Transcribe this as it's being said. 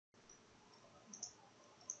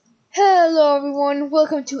Hello everyone,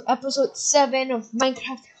 welcome to episode 7 of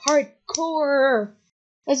Minecraft Hardcore.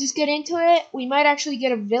 Let's just get into it. We might actually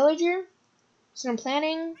get a villager, so I'm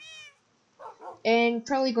planning, and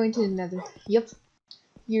probably going to the nether. Yep,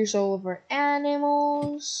 here's all of our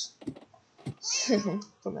animals,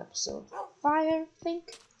 from episode 5 I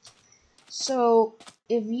think. So,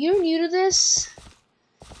 if you're new to this,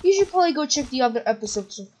 you should probably go check the other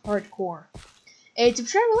episodes of Hardcore. And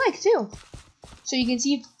subscribe and like too, so you can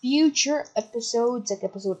see future episodes like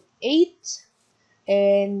episode 8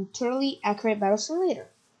 and Totally Accurate Battle Simulator.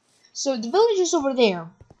 So the village is over there,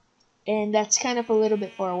 and that's kind of a little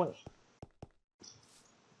bit far away.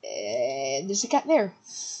 And there's a cat there.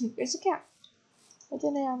 There's a cat. But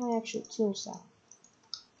then I have my actual kill style.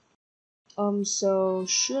 So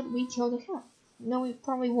should we kill the cat? No, we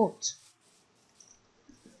probably won't.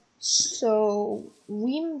 So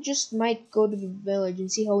we just might go to the village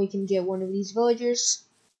and see how we can get one of these villagers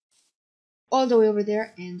all the way over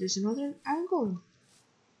there. And there's another iron golem.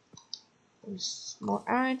 There's more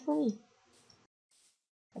iron for me.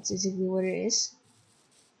 That's basically what it is.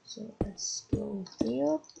 So let's go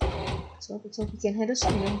here. So let's hope he can hit us.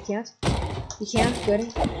 No, he can't. He can't.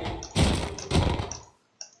 Good.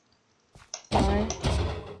 Die.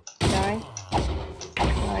 Die.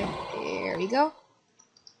 Die. There we go.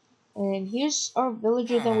 And here's our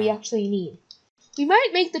villager that we actually need. We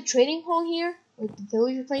might make the trading hall here, like the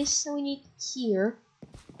villager place that we need here.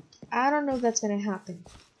 I don't know if that's gonna happen.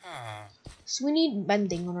 So we need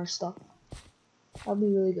mending on our stuff. That'll be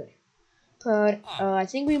really good. But I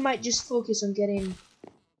think we might just focus on getting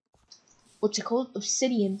what's it called?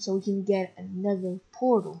 Obsidian, so we can get another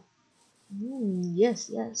portal. Yes.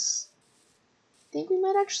 I think we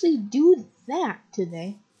might actually do that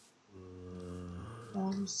today.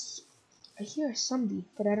 I hear a zombie,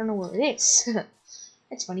 but I don't know where it is.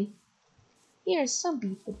 That's funny. Here's a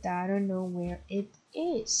zombie, but I don't know where it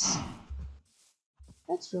is.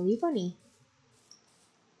 That's really funny.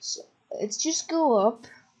 So let's just go up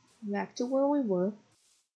back to where we were.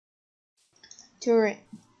 To our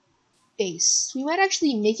base. We might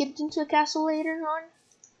actually make it into a castle later on.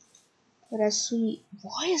 But as we...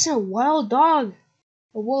 Why is there a wild dog?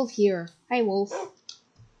 A wolf here. Hi, wolf.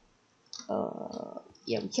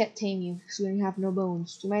 Yeah, we can't tame you because we don't have no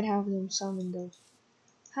bones. We might have them some in the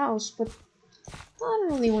house, but I don't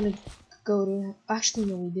really want to go to... Actually,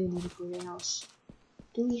 no, we do need to go to the house.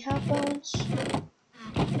 Do we have bones?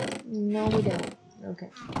 No, we don't. Okay.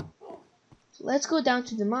 So let's go down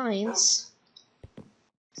to the mines.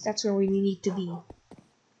 That's where we need to be.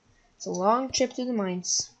 It's a long trip to the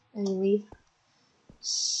mines, and we leave.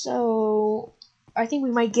 So I think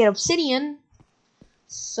we might get obsidian,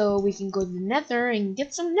 so we can go to the nether and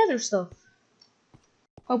get some nether stuff.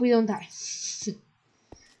 Hope we don't die.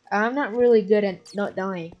 I'm not really good at not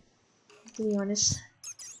dying, to be honest.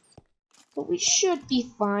 But we should be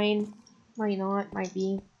fine. Might not, might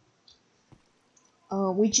be.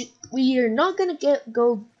 We are not gonna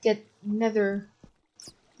go get nether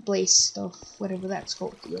blaze stuff, whatever that's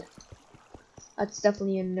called here. That's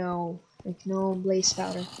definitely a no. Like no blaze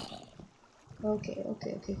powder. Okay.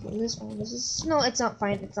 This one. This is no. It's not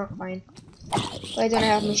fine. It's not fine. Why don't I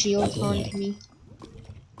have my shield on me?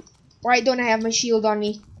 Why don't I have my shield on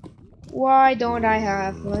me? Why don't I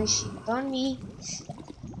have my shield on me?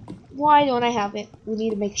 Why don't I have it? We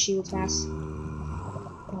need to make shield fast.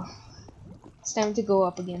 Oh, it's time to go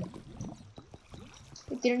up again.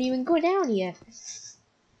 It didn't even go down yet.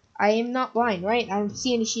 I am not blind, right? I don't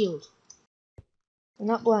see any shield. I'm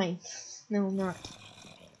not blind. No, I'm not.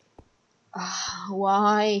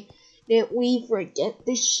 Why did we forget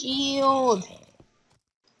the shield?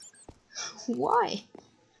 Why?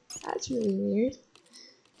 That's really weird.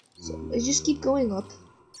 So let's just keep going up.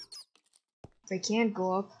 If I can't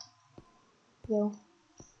go up, though.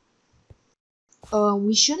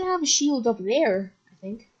 We should have a shield up there, I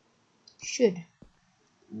think. Should.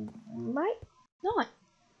 Might not.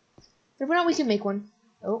 But for now, we can make one.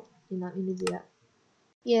 Oh, did not need to do that.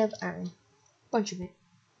 We have iron. Bunch of it.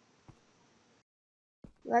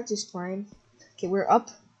 That's just fine. Okay, we're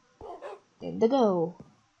up. And to go.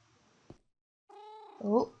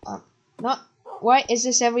 Oh, not. Why is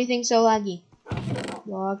this everything so laggy?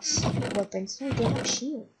 Logs, weapons. No, we don't have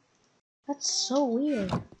shield. That's so weird.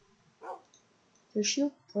 Did your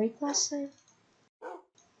shield break last time?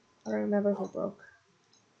 I don't remember if it broke.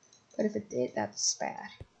 But if it did, that's bad.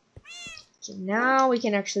 So now we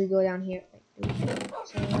can actually go down here.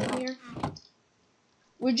 So down here.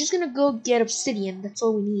 We're just gonna go get obsidian. That's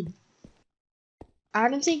all we need. I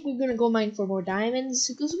don't think we're gonna go mine for more diamonds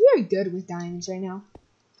because we're good with diamonds right now.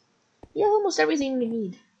 We have almost everything we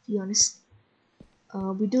need, to be honest.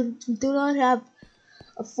 We do not have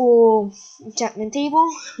a full enchantment table.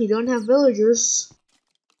 We don't have villagers.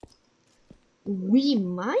 We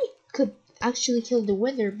could actually kill the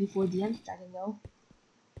wither before the end dragon though.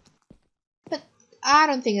 But I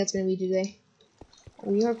don't think that's gonna be today.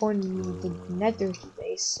 We are going to need the nether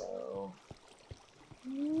today, so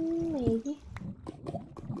maybe.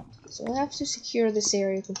 So I have to secure this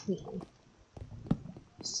area completely.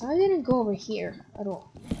 So I didn't go over here at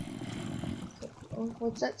all. Oh,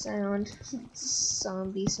 what's that sound?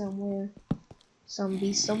 Zombie somewhere.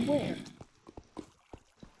 Zombie somewhere.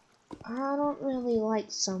 I don't really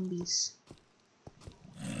like zombies.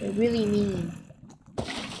 They're really mean.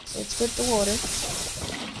 Let's put the water.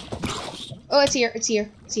 Oh, it's here, it's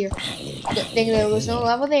here, it's here. Good thing there was no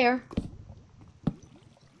lava there.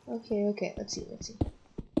 Okay, let's see.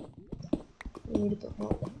 We need to put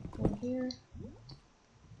more one here.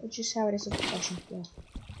 Let's just have it as a precaution. Yeah.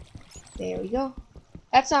 There we go.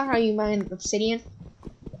 That's not how you mine obsidian.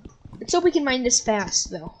 Let's hope we can mine this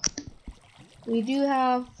fast, though. We do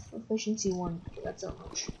have efficiency 1. Okay, that's not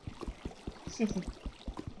much.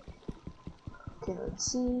 Okay,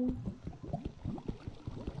 let's see.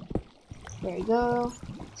 There you go.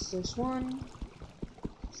 So there's 1.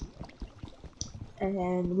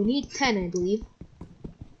 And we need 10, I believe.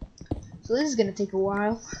 So this is gonna take a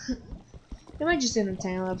while. I might just end a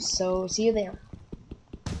time lapse, so see you there.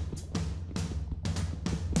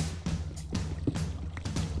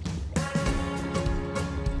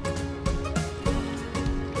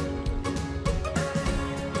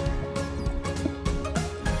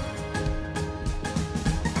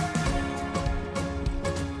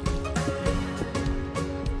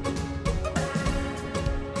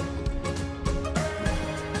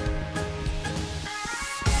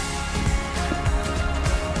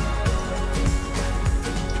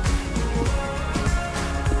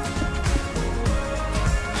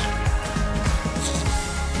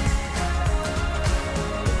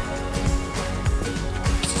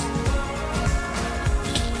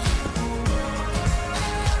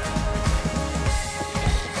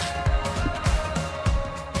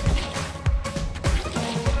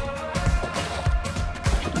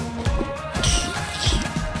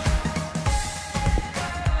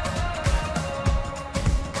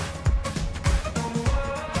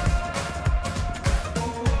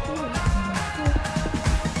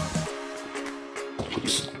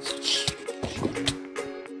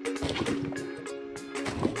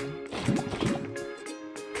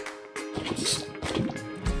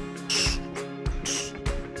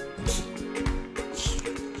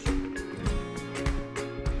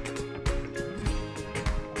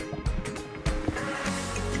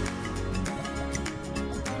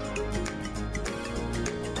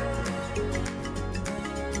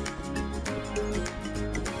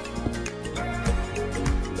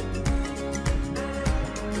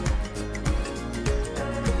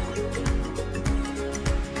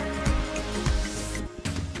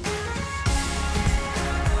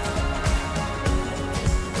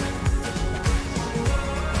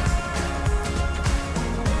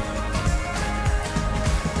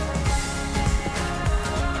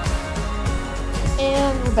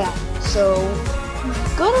 And we're back. So,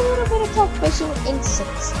 we've got a little bit attacked by some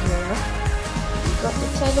insects here. We've got the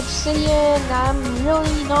 10 obsidian. I'm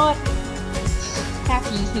really not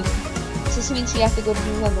happy. This means we have to go to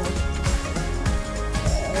the nether.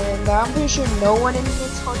 And I'm pretty sure no one in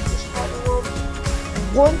this haunted world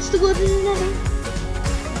wants to go to the nether.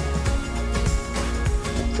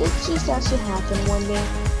 It just has to happen one day.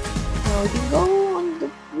 Now we can go on the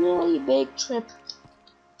really big trip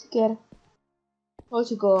to get. Oh,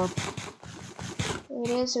 to go up. It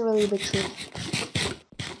is a really big trip.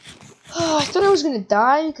 I thought I was gonna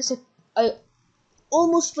die because I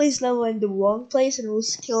almost placed level in the wrong place and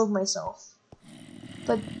almost killed myself.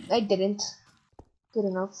 But I didn't. Good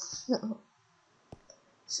enough.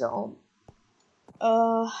 So,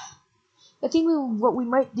 I think what we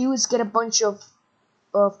might do is get a bunch of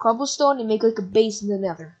cobblestone and make like a base in the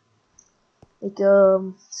nether. Like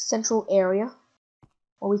a central area.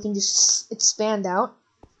 Or we can just expand out.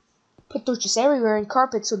 Put torches everywhere and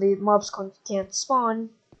carpet so the mobs can't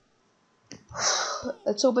spawn.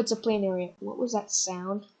 Let's hope it's a plain area. What was that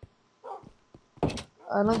sound?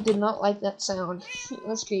 I did not like that sound. It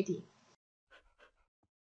was creepy.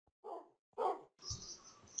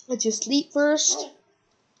 Let's just sleep first.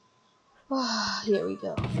 Here we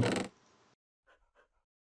go.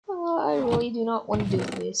 I really do not want to do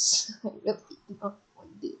this. I really do not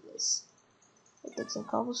want to do this. I'll take some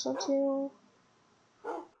cobblestone too.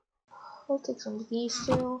 I'll take some of these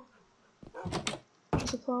too, I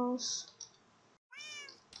suppose.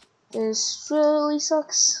 This really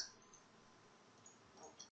sucks.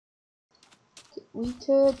 We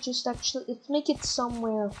could just actually let's make it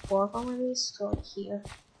somewhere far from our base. So like here.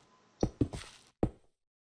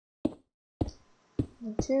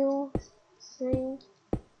 1, 2, 3.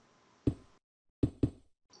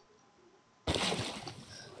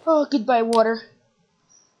 Oh, goodbye, water.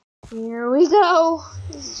 Here we go.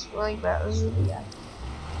 This is really bad. This is really bad.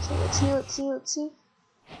 So let's see.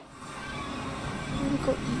 Let me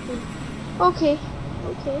go deeper. Okay.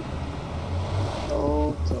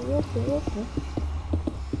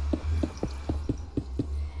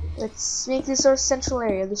 Let's make this our central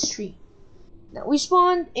area, the street. Now we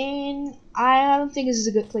spawned in. I don't think this is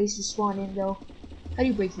a good place to spawn in, though. How do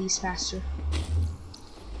you break these faster?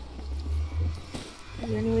 Is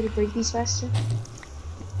there any way to break these faster?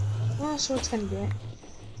 Oh, so it's gonna do it.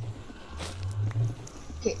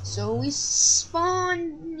 Okay, so we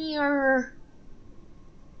spawned near.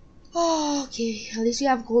 Oh, okay. At least we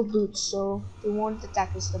have gold boots, so they won't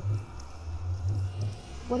attack us.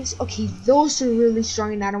 What is? Okay, those are really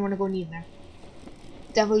strong, and I don't want to go near them.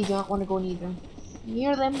 Definitely don't want to go near them.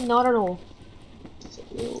 Near them, not at all. So,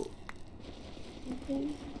 okay.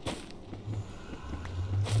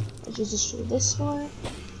 Let's just destroy this one.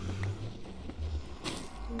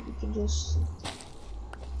 And we can just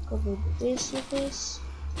cover this with this.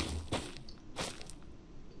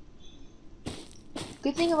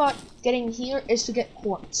 Good thing about getting here is to get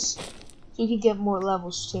quartz, so you can get more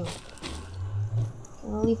levels too.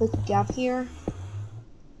 I'm gonna leave like a gap here.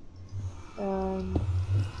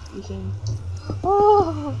 We can.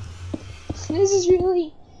 Oh, this is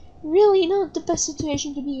really not the best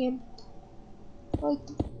situation to be in. Like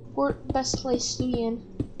the best place to be in.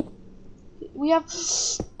 We have.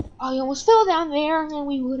 I almost fell down there, and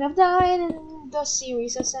we would have died, and the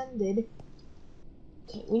series has ended.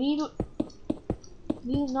 Okay, we need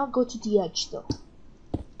to not go to the edge though.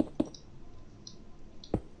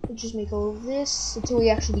 We'll just make all of this until we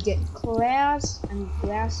actually get glass. I mean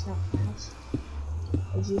glass, not glass.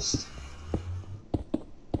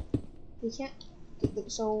 They can't.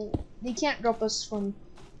 So they can't drop us from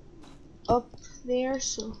up there.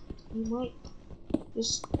 So we might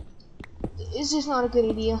just. This is not a good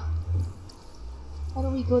idea. How do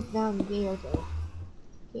we go down there though?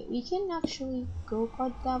 Okay, we can actually go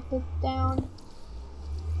quite that bit down.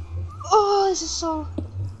 Oh, this is so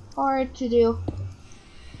hard to do.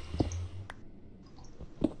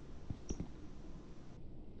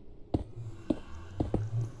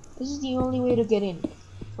 This is the only way to get in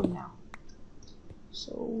from now.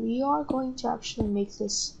 So we are going to actually make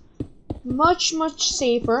this much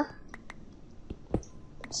safer.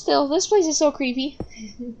 Still, this place is so creepy.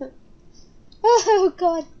 Oh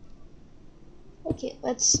god. Okay,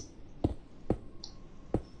 let's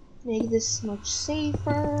make this much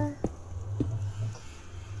safer.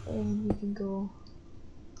 And we can go.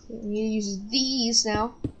 Okay, we need to use these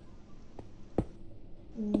now.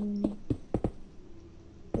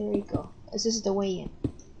 There we go. This is the way in.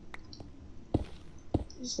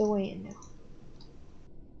 This is the way in now.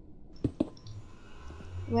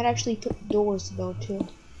 We might actually put doors though too.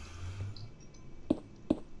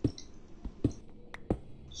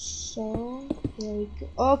 So there we go.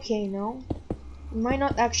 Okay, no. We might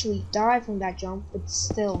not actually die from that jump, but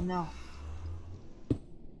still no.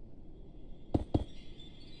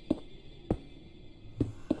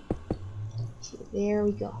 Okay, there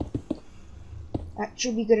we go. That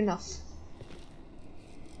should be good enough.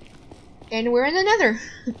 And we're in the nether.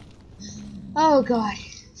 Oh god.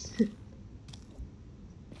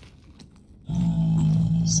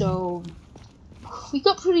 So we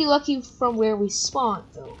got pretty lucky from where we spawned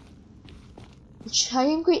though, which I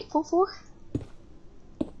am grateful for,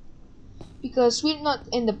 because we're not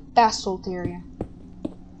in the basalt area.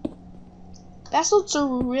 Basalts are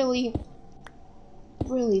really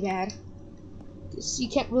bad because you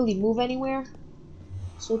can't really move anywhere.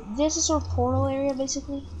 So this is our portal area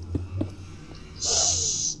basically.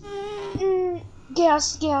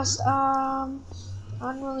 Gas. I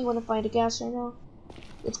don't really want to find a gas right now.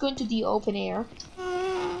 Let's go into the open air.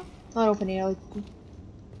 Not open air, like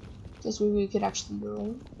this where we could actually go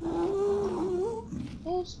in.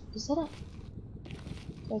 Yes, is that a?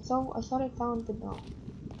 I thought I found the no.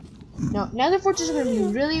 No, nether fortress are gonna be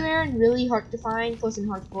really rare and really hard to find, plus in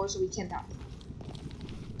hardcore, so we can't die.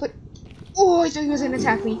 But oh, I thought he was gonna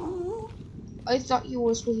attack me. I thought he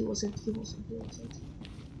was, but he wasn't.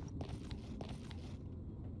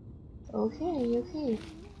 Okay.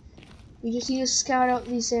 We just need to scout out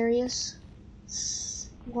these areas.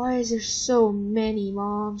 Why is there so many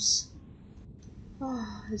mobs?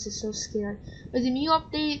 Oh, this is so scary. With the new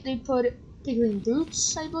update, they put piglin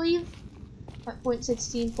brutes, I believe.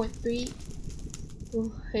 1.16.3.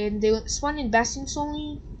 And they spawn in bastions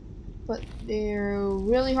only, but they're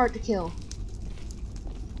really hard to kill.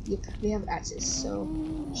 Yep, they have axes, so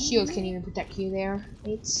shields can't even protect you there,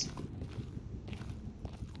 mates.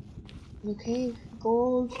 Okay,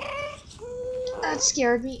 gold. That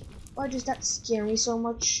scared me. Why does that scare me so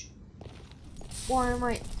much? Why am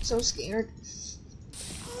I so scared?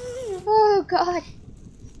 Oh god.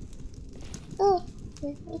 Oh,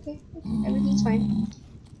 okay. Everything's fine.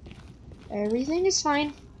 Everything is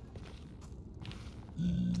fine.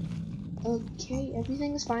 Okay,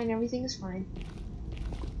 everything is fine. Everything is fine.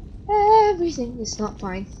 Everything is not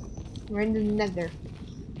fine. We're in the nether.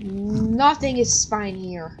 Nothing is fine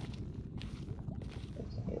here.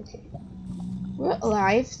 Okay. We're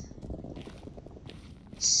alive.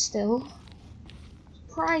 Still.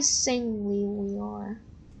 Surprisingly, we are.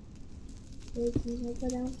 Wait, can I go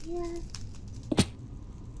down here?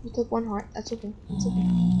 We took one heart. That's okay. That's okay.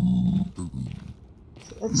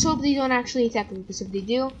 Let's hope they don't actually attack me, because if they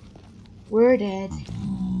do, we're dead.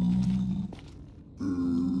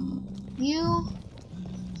 You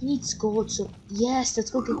needs gold, so yes,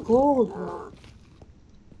 let's go get gold, bro.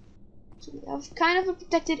 So we have kind of a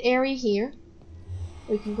protected area here.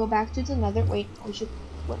 We can go back to the nether. Wait, we should.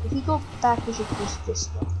 What if we go back? We should push this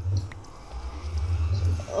way.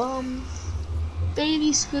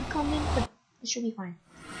 Babies could come in, but it should be fine.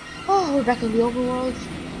 Oh, we're back in the overworld,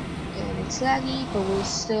 and it's laggy, but we're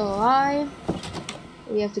still alive.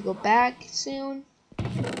 We have to go back soon.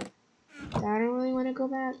 I don't really want to go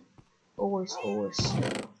back. Ores.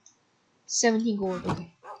 17 gold,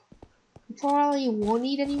 okay. We probably won't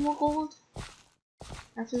need any more gold.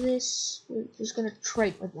 After this, we're just gonna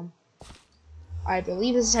trade with them. I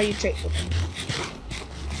believe this is how you trade with them.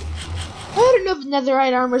 I don't know if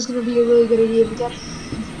netherite armor is gonna be a really good idea to get.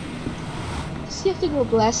 Does he have to go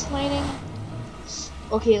blast mining?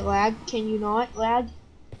 Okay, lag. Can you not lag?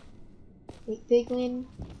 Wait, piglin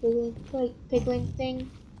thing.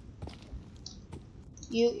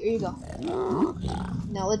 Here you go.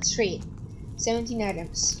 Now let's trade. 17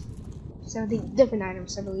 items. 17 different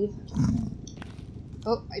items, I believe.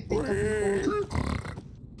 Oh, I picked up the gold.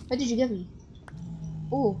 What did you give me?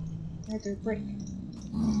 Oh, I had to break.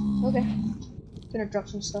 Okay. Gonna drop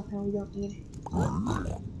some stuff now we don't need.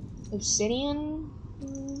 Obsidian?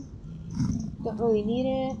 Don't really need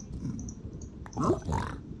it.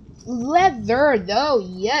 Leather, though,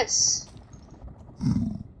 yes!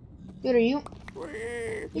 Good, are you?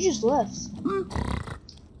 You just left.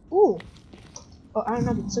 Ooh. Oh, I don't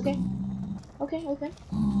know, it's okay. Okay. I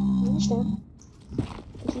understand.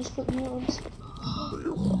 Let's just put new ones.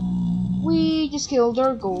 We just killed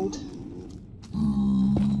our gold.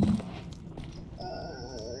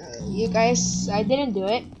 You guys, I didn't do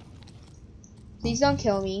it. Please don't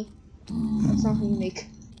kill me. That's not how you make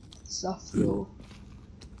stuff though.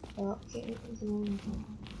 Okay.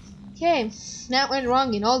 Okay, that went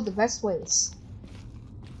wrong in all the best ways.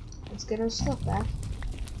 Let's get our stuff back.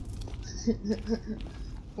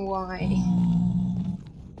 Why?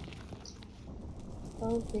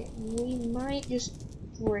 Okay, we might just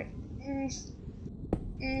break.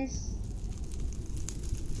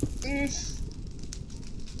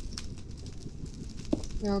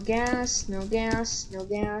 No gas.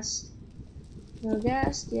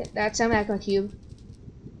 Yeah, that's a magma cube.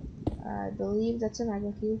 I believe that's a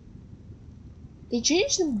magma cube. They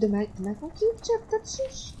changed the magma cube check. That's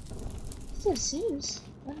what it seems.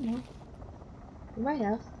 I don't know. They might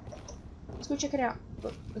have. Let's go check it out.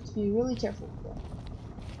 But let's be really careful.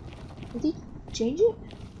 Did they change it?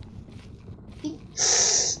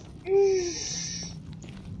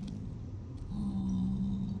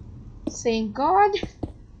 Thank God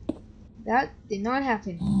that did not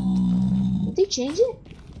happen. Did they change it?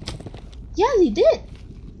 Yeah, they did.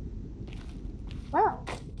 Wow.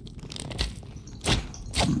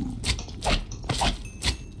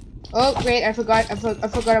 Oh great! I forgot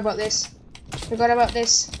about this.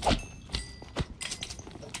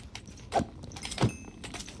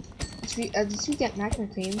 Did we get magma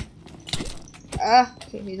cream?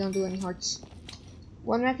 Okay, they don't do any hearts.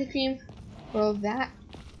 One magma cream for all that.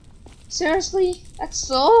 Seriously?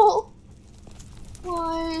 That's all?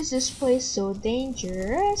 Why is this place so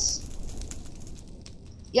dangerous?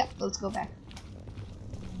 Yep, let's go back.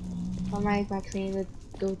 I'll make my cream with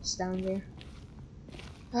goats down there.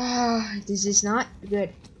 This is not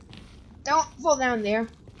good. Don't fall down there.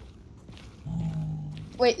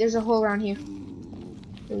 Wait, there's a hole around here.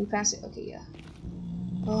 Can we pass it? Okay, yeah.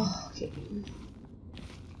 Oh, okay.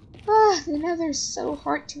 The nether is so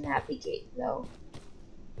hard to navigate though.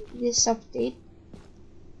 This update.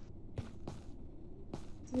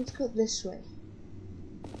 Let's go this way.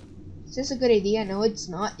 Is this a good idea? No, it's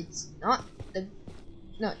not. It's not the.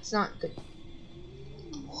 No, it's not good.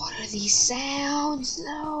 What are these sounds?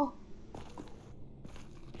 No.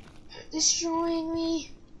 They're destroying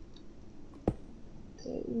me.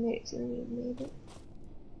 Okay, we made it. We made it.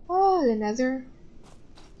 Oh, the nether.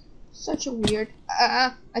 Such a weird.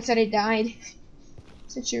 I thought I died.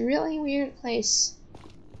 Such a really weird place.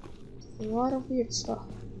 A lot of weird stuff.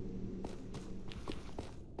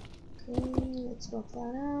 Okay, let's block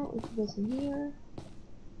that out. We can go from here.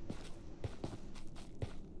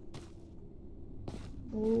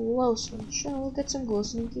 Glowstone. Sure, we'll get some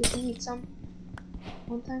glowstone in case we need some.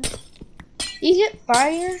 One time. You get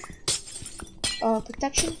fire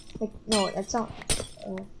protection? Like, no, that's not.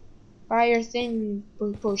 Fire thin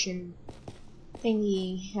potion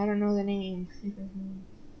thingy. I don't know the name.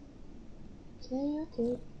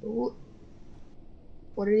 Okay. Ooh.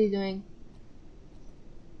 What are they doing?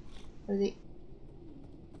 Are they?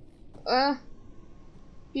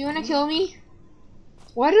 You wanna kill me?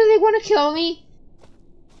 Why do they wanna kill me?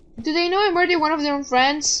 Do they know I murdered one of their own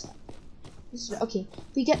friends? Okay,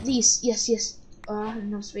 we get these. Yes.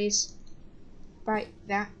 No space. Right,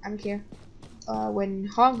 that, I don't care. When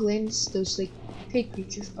hoglins, those like pig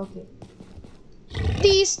creatures. Okay.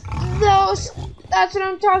 Those. That's what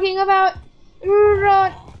I'm talking about.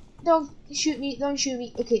 Run! Don't shoot me. Don't shoot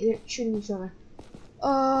me. Okay, they're shooting each other.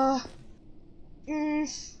 How do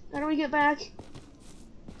we get back?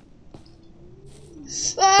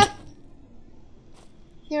 Ah!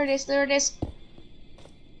 There it is. There it is.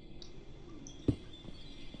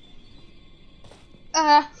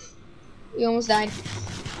 We almost died.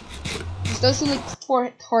 It's those who like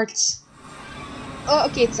 4 hearts. Oh,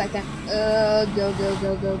 okay, it's like that. Go.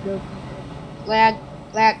 Lag,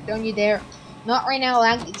 don't you dare. Not right now,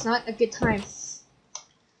 lag. It's not a good time.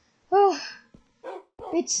 Oh,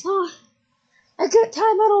 it's not a good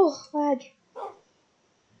time at all, lag.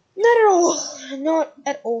 Not at all. Not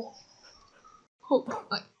at all. Oh,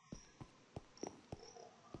 God.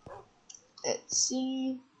 Let's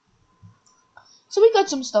see. So we got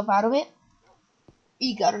some stuff out of it.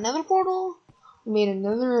 We got another portal. We made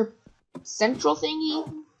another central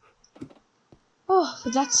thingy. Oh,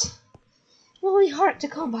 but that's really hard to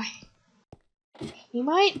come by. We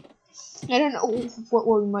might. I don't know what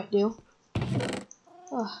we might do.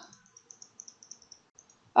 Oh,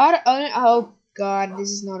 oh God, this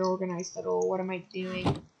is not organized at all. What am I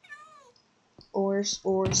doing? Ores.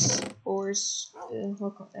 Look at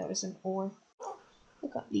that as an ore.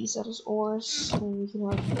 Look at these as ores. And we can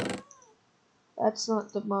have. That's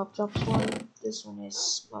not the mob drops one. This one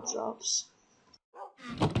is mob drops.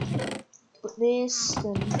 Put this,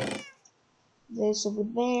 then this over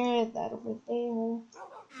there, that over there.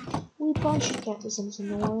 We probably should get this into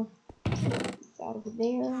more. That over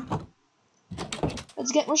there.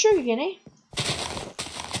 Let's get more sugarcane, eh?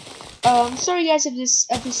 Sorry guys if this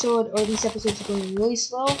episode or these episodes are going really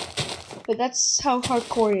slow, but that's how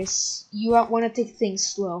hardcore is. You want to take things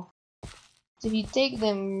slow. So if you take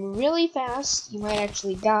them really fast, you might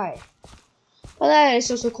actually die. But that is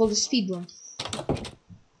also called a speedrun.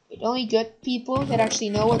 Only good people that actually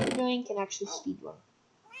know what they're doing can actually speedrun.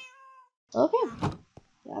 Okay,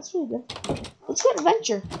 that's really good. Let's go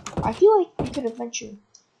adventure. I feel like we could adventure.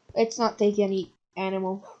 Let's not take any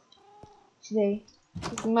animal today.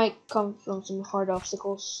 We might come from some hard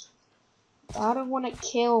obstacles. I don't want to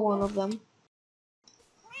kill one of them.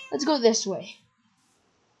 Let's go this way.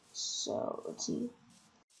 So, let's see.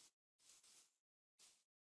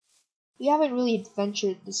 We haven't really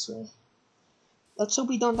adventured this way. Let's hope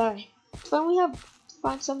we don't die. Then we have to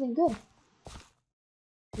find something good.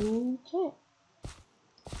 Okay.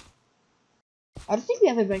 I don't think we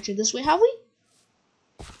have adventured this way, have we?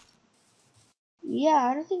 Yeah,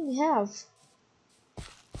 I don't think we have.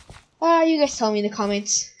 You guys tell me in the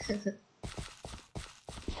comments.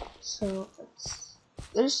 So,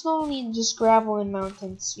 there's not only just gravel and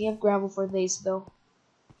mountains. We have gravel for days, though.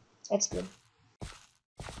 That's good.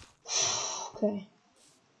 Okay.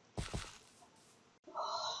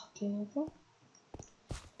 Okay.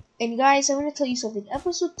 And guys, I'm gonna tell you something.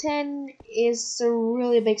 Episode 10 is a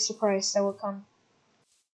really big surprise that will come.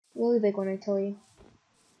 Really big one, I tell you.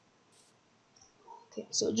 Okay,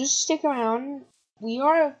 so just stick around. We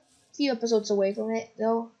are a few episodes away from it,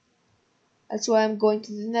 though. That's why I'm going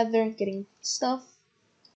to the nether and getting stuff.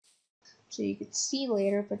 So you can see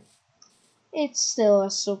later, but it's still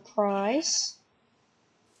a surprise.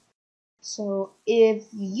 So if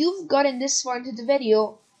you've gotten this far into the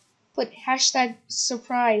video, put hashtag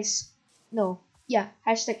surprise. No, yeah,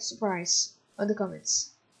 hashtag surprise on the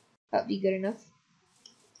comments. That'd be good enough.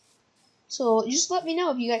 So just let me know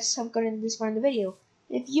if you guys have gotten this far in the video.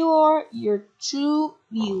 If you are, you're true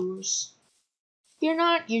viewers. If you're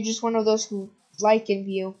not, you're just one of those who like and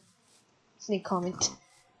view. And they comment.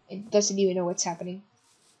 It doesn't even know what's happening.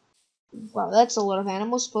 Wow, that's a lot of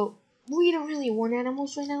animals, but we don't really want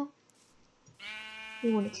animals right now.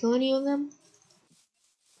 We don't want to kill any of them.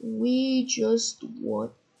 We just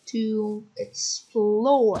want to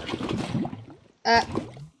explore.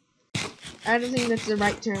 I don't think that's the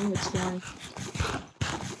right term, exploring.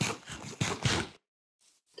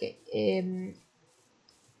 Okay,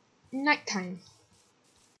 nighttime.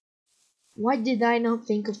 Why did I not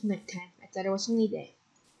think of nighttime? I thought it was only day.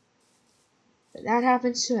 But that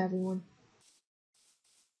happens to everyone.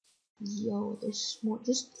 Yo, there's more,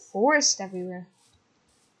 just forest everywhere.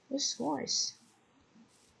 There's forest.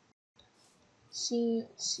 Let's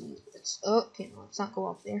see, okay, no, let's not go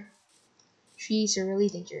up there. Trees are really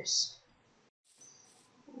dangerous.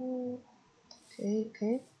 Oh,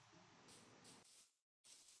 okay.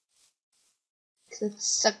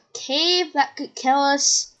 It's a cave that could kill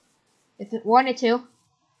us if it wanted to.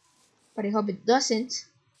 But I hope it doesn't.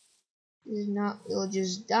 If not, we'll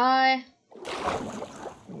just die.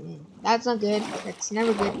 That's not good. That's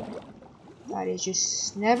never good. That is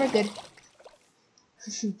just never good.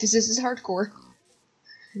 Because this is hardcore.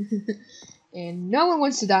 And no one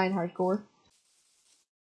wants to die in hardcore.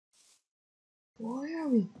 Where are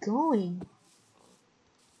we going?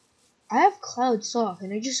 I have clouds off,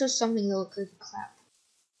 and I just saw something that looked like a cloud.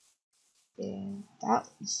 And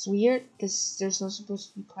that's weird, because there's not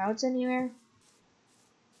supposed to be clouds anywhere.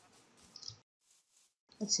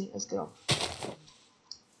 Let's see, let's go.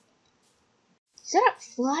 Is that a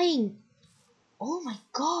flying? Oh my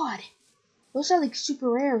god! Those are like super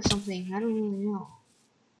rare or something, I don't really know.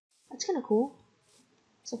 That's kinda cool.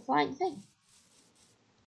 It's a flying thing.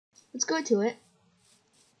 Let's go to it.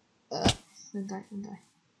 Don't die.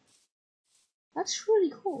 That's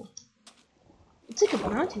really cool. It's like a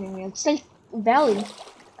mountain area. It's like a valley.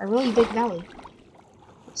 A really big valley.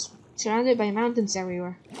 It's surrounded by mountains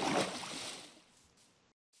everywhere.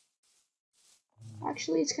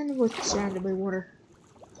 Actually, it's kind of like surrounded by water.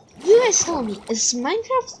 You guys tell me, is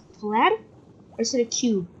Minecraft flat? Or is it a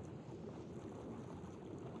cube?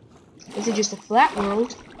 Is it just a flat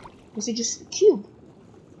world? Or is it just a cube?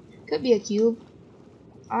 Could be a cube.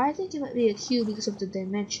 I think it might be a cube because of the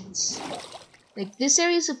dimensions. Like, this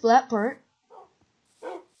area is a flat part.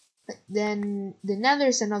 But then the nether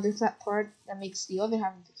is another flat part that makes the other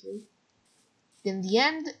half of the cube. Then the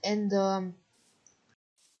end and the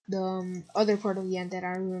other part of the end that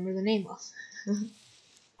I remember the name of.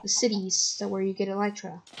 The cities that where you get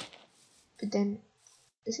Elytra. But then,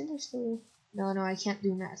 isn't there still? No, I can't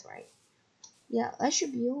do math right. Yeah, that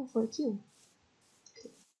should be all for a cube.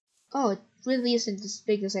 Okay. Oh, it really isn't as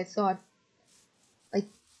big as I thought. Like,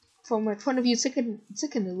 from my point of view, it's like an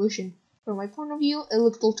illusion. From my point of view, it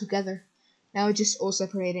looked all together. Now it just all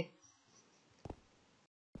separated.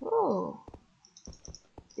 Oh,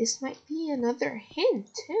 this might be another hint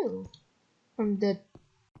too. From the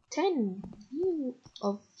 10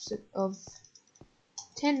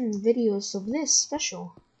 videos of this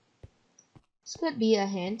special. This could be a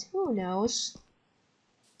hint. Who knows?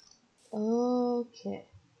 Okay.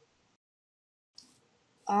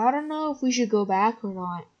 I don't know if we should go back or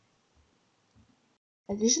not.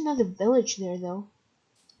 There's another village there, though.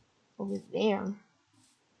 Over there.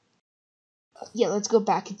 Yeah, let's go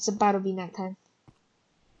back. It's about to be nighttime.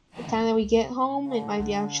 By the time that we get home, it might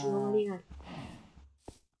be actually already night.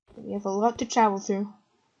 We have a lot to travel through.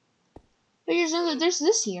 But there's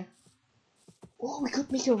this here. Oh, we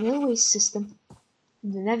could make a railway system.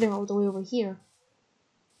 The nether all the way over here.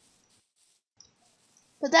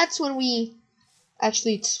 But that's when we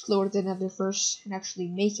actually explore the nether first and actually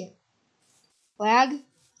make it. Lag?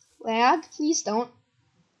 Please don't.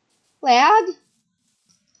 Lag?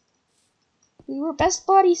 We were best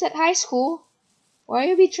buddies at high school. Why are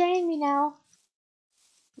you betraying me now?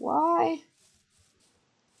 Why?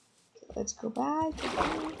 Okay, let's go back.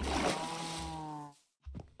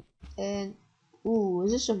 And, ooh,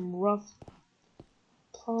 this is some rough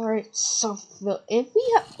parts of the... If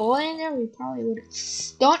we had fallen in there, we probably would have...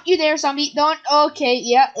 Don't you dare, zombie! Don't! Okay,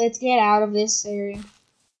 yeah, let's get out of this area.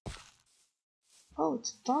 Oh,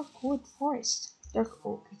 it's dark wood forest. Dark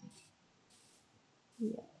oak, I think.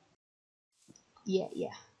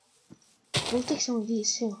 Yeah. We'll take some of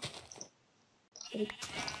these too. Get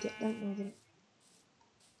that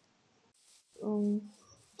over.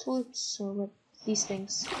 Tulips or what? These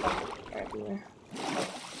things are everywhere.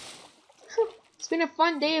 It's been a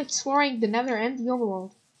fun day exploring the nether and the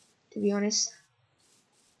overworld, to be honest.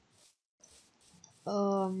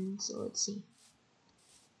 So let's see.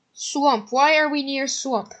 Swamp. Why are we near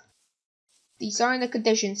swamp? These aren't the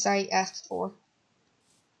conditions I asked for.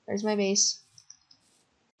 There's my base.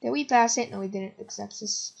 Did we pass it? No, we didn't. Accept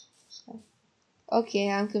this. Okay,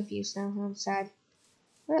 I'm confused now. I'm sad.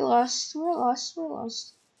 We're lost. We're lost. We're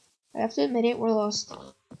lost. I have to admit it. We're lost.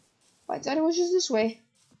 I thought it was just this way.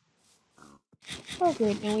 Oh,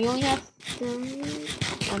 good. And we only have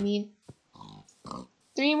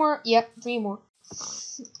three more. Yep, three more.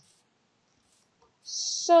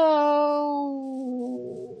 So,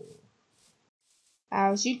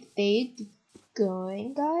 how's your day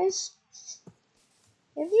going, guys?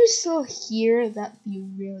 If you're still here, that'd be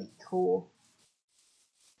really cool.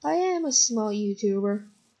 I am a small YouTuber,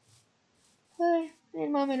 but in a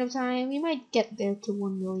moment of time, we might get there to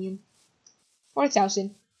 1 million. Or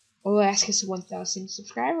 1,000. Or ask us 1,000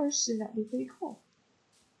 subscribers, and that'd be pretty cool.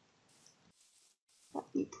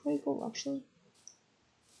 That'd be pretty cool, actually.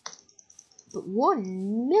 But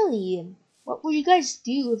 1 million? What would you guys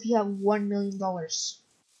do if you have $1 million?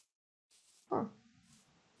 Huh.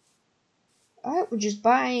 I would just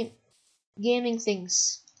buy gaming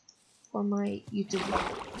things for my YouTube.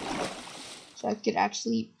 So I could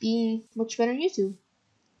actually be much better on YouTube.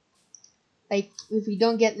 Like, if we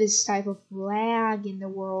don't get this type of lag in the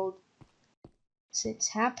world, it's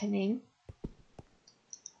happening.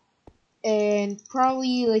 And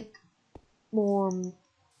probably, like, more,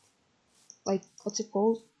 like, what's it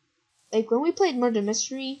called? Like, when we played Murder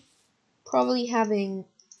Mystery, probably having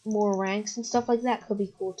more ranks and stuff like that could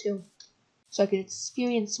be cool, too. So I could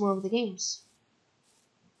experience more of the games.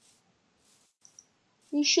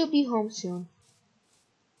 We should be home soon.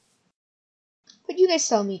 But you guys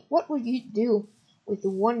tell me, what would you do with the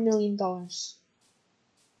 $1 million?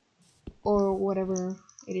 Or whatever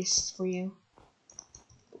it is for you.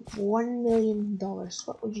 $1 million.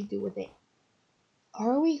 What would you do with it?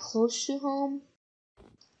 Are we close to home?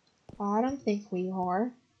 I don't think we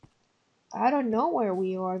are. I don't know where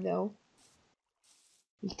we are, though.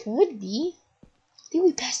 We could be. Did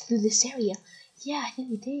we pass through this area? Yeah, I think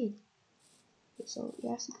we did. Okay, so you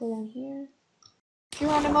have to go down here.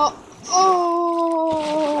 Geronimo!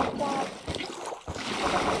 Oh, God.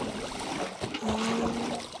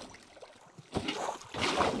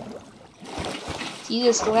 See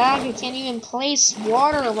this lag? I can't even place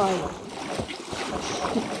water like.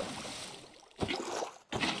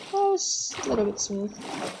 Oh, it's a little bit smooth.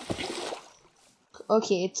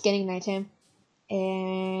 Okay, it's getting nighttime.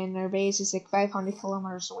 And our base is like 500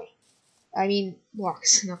 kilometers away. I mean,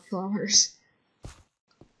 blocks, not kilometers.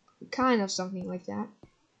 Kind of something like that.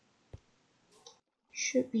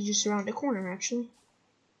 Should be just around the corner, actually.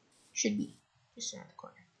 Should be just around the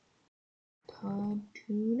corner.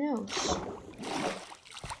 Who knows?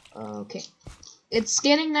 Okay. It's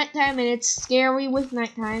getting nighttime and it's scary with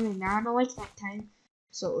nighttime and I don't like nighttime.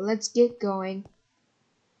 So let's get going.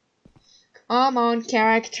 Come on,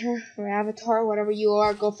 character or avatar, whatever you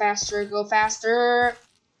are, go faster, go faster.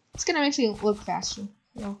 It's gonna make me look faster,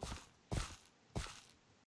 you know.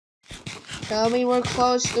 Tell me we're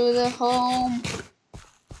close to the home.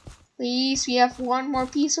 Please, we have one more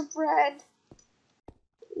piece of bread.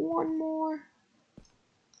 One more.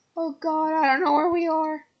 Oh God, I don't know where we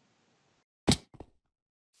are.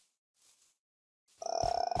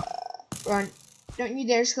 Run. Don't you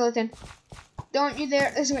dare, skeleton. Don't you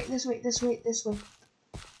dare. This way, this way, this way, this way.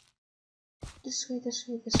 This way, this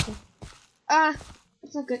way, this way. Ah!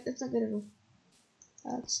 That's not good. That's not good at all.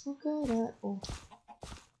 That's not good at all.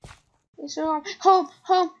 It's home. Home!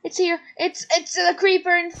 Home! It's here! It's the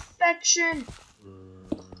creeper infection!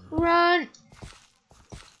 Run!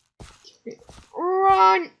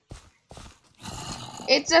 Run!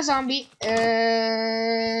 It's a zombie.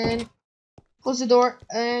 And close the door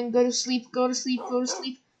and go to sleep. Go to sleep. Go to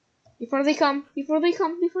sleep. Before they come. Before they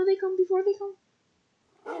come. Before they come. Before they come.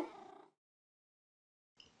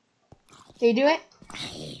 They do it.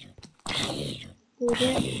 They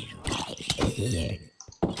did it.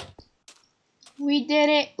 We did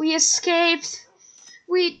it. We escaped.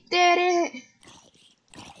 We did it.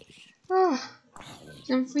 Oh,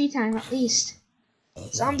 some free time at least.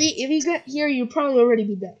 Zombie, if you get here, you'll probably already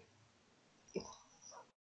be dead.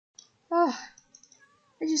 Oh,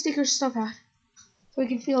 I just take our stuff out so we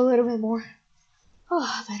can feel a little bit more.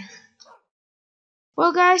 Oh, better.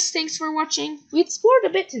 Well, guys, thanks for watching. We explored a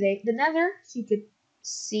bit today. The nether, so you could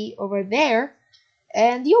see over there,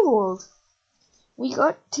 and the overworld. We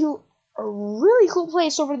got to a really cool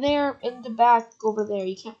place over there in the back over there.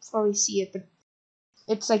 You can't probably see it, but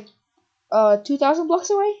it's like 2,000 blocks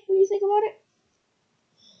away when you think about it.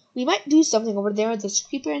 We might do something over there. There's a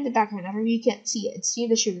creeper in the background. I don't know if you can't see it. It's near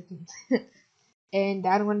the sugar cane. And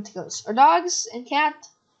I don't want to go. Our dogs and cat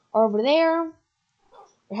are over there.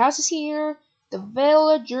 Our house is here. The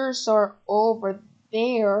villagers are over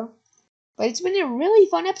there. But it's been a really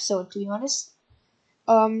fun episode, to be honest.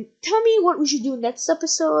 Tell me what we should do next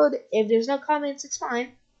episode. If there's no comments, it's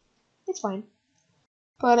fine. It's fine.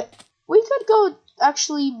 But we could go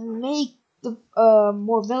actually make the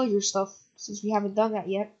more villager stuff since we haven't done that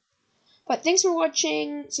yet. But thanks for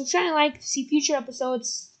watching. Subscribe and like to see future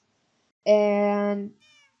episodes. And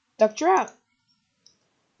Doctor out.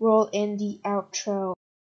 Roll in the outro.